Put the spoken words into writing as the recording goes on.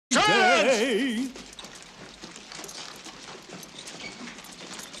obey.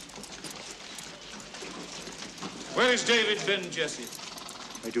 Where is David Ben Jesse?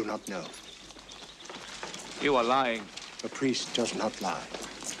 I do not know. You are lying. A priest does not lie.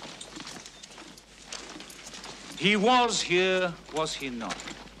 He was here, was he not?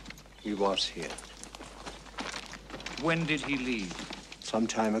 He was here. When did he leave? Some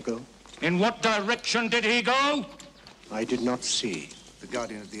time ago. In what direction did he go? I did not see. The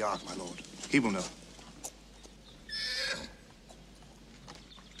guardian of the Ark, my lord. He will know.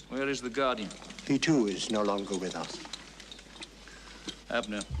 Where is the guardian? He, too, is no longer with us.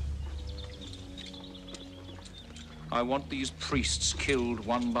 Abner. I want these priests killed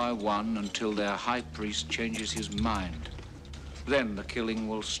one by one until their high priest changes his mind. Then the killing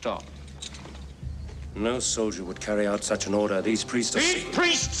will stop. No soldier would carry out such an order. These priests are... These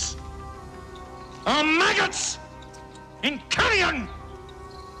priests are maggots in carrion,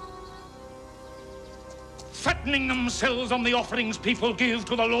 fattening themselves on the offerings people give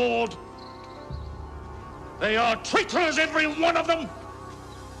to the Lord. They are traitors, every one of them.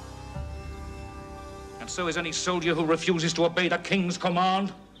 And so is any soldier who refuses to obey the king's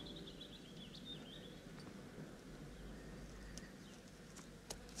command.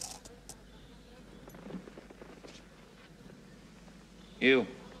 You.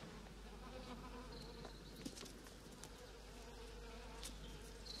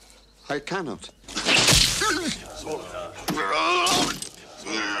 I cannot.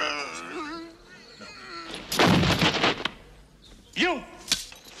 You!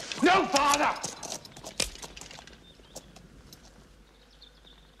 No, father!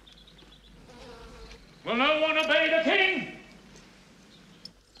 Will no one obey the king?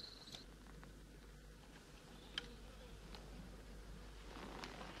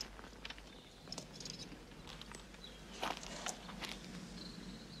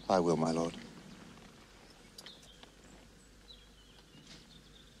 I will, my lord.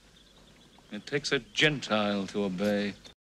 It takes a Gentile to obey.